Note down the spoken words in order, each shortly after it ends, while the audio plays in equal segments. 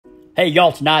Hey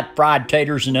y'all, tonight fried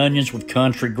taters and onions with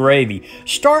country gravy.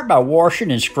 Start by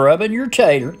washing and scrubbing your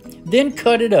tater, then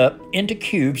cut it up into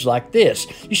cubes like this.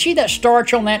 You see that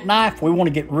starch on that knife? We want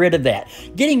to get rid of that.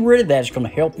 Getting rid of that is going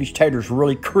to help these taters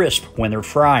really crisp when they're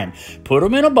frying. Put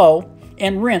them in a bowl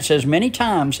and rinse as many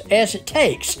times as it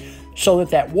takes so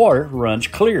that water runs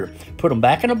clear. Put them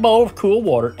back in a bowl of cool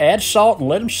water, add salt, and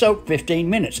let them soak 15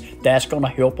 minutes. That's going to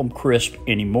help them crisp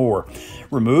anymore.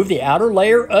 Remove the outer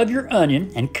layer of your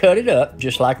onion and cut it up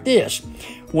just like this.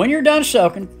 When you're done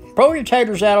soaking, throw your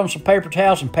taters out on some paper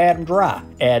towels and pat them dry.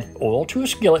 Add oil to a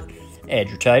skillet, add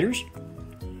your taters,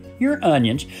 your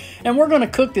onions, and we're going to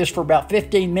cook this for about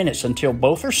 15 minutes until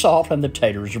both are soft and the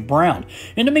taters are browned.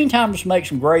 In the meantime, just make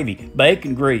some gravy, bake,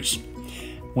 and grease.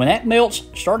 When that melts,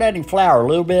 start adding flour a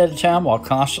little bit at a time while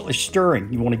constantly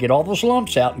stirring. You want to get all those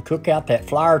lumps out and cook out that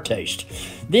flour taste.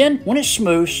 Then, when it's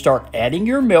smooth, start adding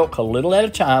your milk a little at a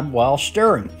time while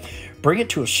stirring. Bring it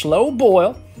to a slow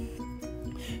boil.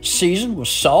 Season with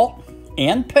salt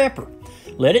and pepper.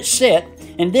 Let it set,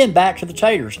 and then back to the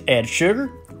taters. Add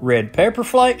sugar, red pepper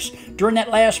flakes. During that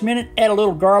last minute, add a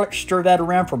little garlic. Stir that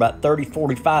around for about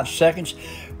 30-45 seconds.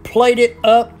 Plate it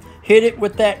up. Hit it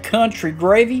with that country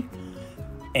gravy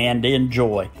and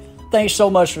enjoy. Thanks so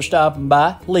much for stopping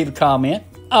by. Leave a comment.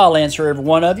 I'll answer every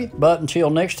one of you. But until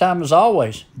next time, as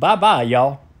always, bye-bye,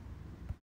 y'all.